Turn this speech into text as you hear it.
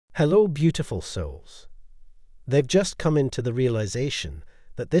Hello, beautiful souls. They've just come into the realization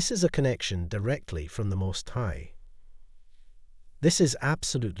that this is a connection directly from the Most High. This is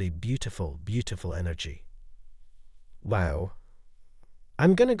absolutely beautiful, beautiful energy. Wow.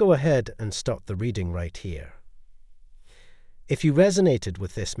 I'm going to go ahead and stop the reading right here. If you resonated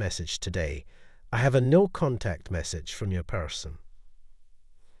with this message today, I have a no contact message from your person.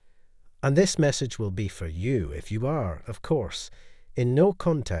 And this message will be for you if you are, of course, in no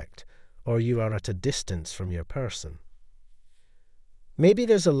contact or you are at a distance from your person. Maybe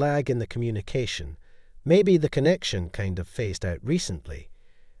there's a lag in the communication, maybe the connection kind of phased out recently,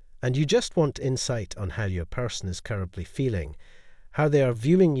 and you just want insight on how your person is currently feeling, how they are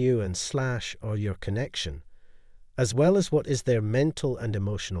viewing you and or your connection, as well as what is their mental and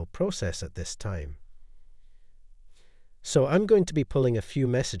emotional process at this time. So I'm going to be pulling a few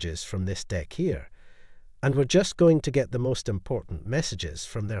messages from this deck here, and we're just going to get the most important messages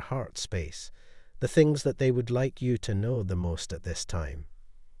from their heart space, the things that they would like you to know the most at this time.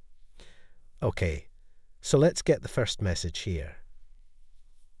 Okay, so let's get the first message here.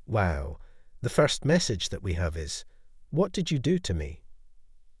 Wow, the first message that we have is, what did you do to me?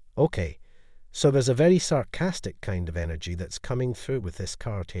 Okay, so there's a very sarcastic kind of energy that's coming through with this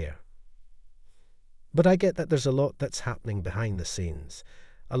card here. But I get that there's a lot that's happening behind the scenes,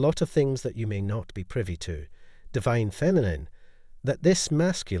 a lot of things that you may not be privy to, divine feminine, that this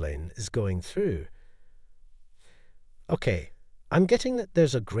masculine is going through. Okay, I'm getting that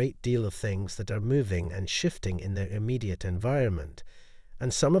there's a great deal of things that are moving and shifting in their immediate environment,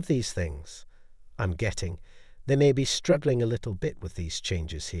 and some of these things, I'm getting, they may be struggling a little bit with these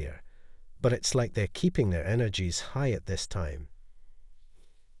changes here, but it's like they're keeping their energies high at this time.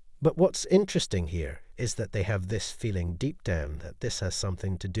 But what's interesting here is that they have this feeling deep down that this has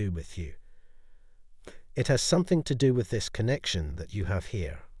something to do with you. It has something to do with this connection that you have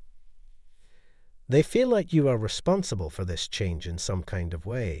here. They feel like you are responsible for this change in some kind of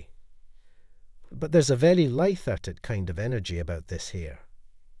way. But there's a very light-hearted kind of energy about this here.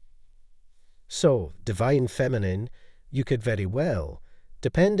 So, divine feminine, you could very well,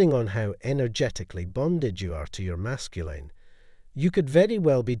 depending on how energetically bonded you are to your masculine, you could very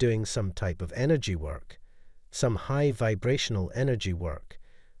well be doing some type of energy work, some high vibrational energy work,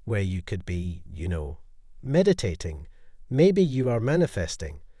 where you could be, meditating. Maybe you are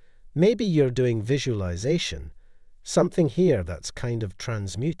manifesting. Maybe you're doing visualization. Something here that's kind of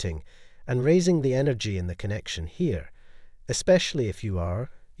transmuting and raising the energy in the connection here, especially if you are,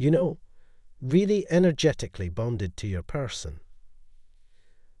 really energetically bonded to your person.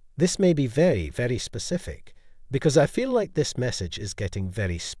 This may be very, very specific, because I feel like this message is getting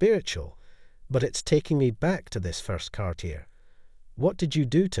very spiritual, but it's taking me back to this first card here. What did you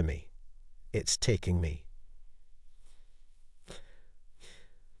do to me? It's taking me.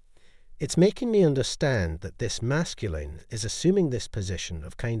 It's making me understand that this masculine is assuming this position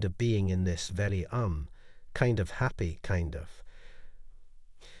of kind of being in this very kind of happy kind of.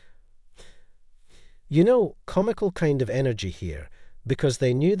 Comical kind of energy here, because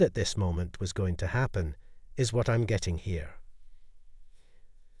they knew that this moment was going to happen, is what I'm getting here.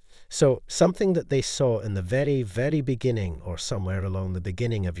 So something that they saw in the very, very beginning or somewhere along the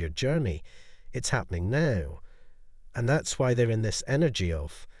beginning of your journey, it's happening now. And that's why they're in this energy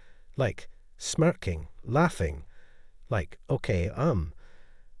of, like, smirking, laughing, like, okay,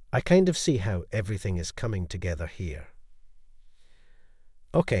 I kind of see how everything is coming together here.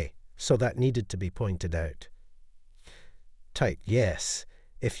 Okay, so that needed to be pointed out. Type yes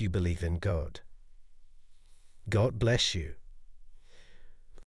if you believe in God. God bless you.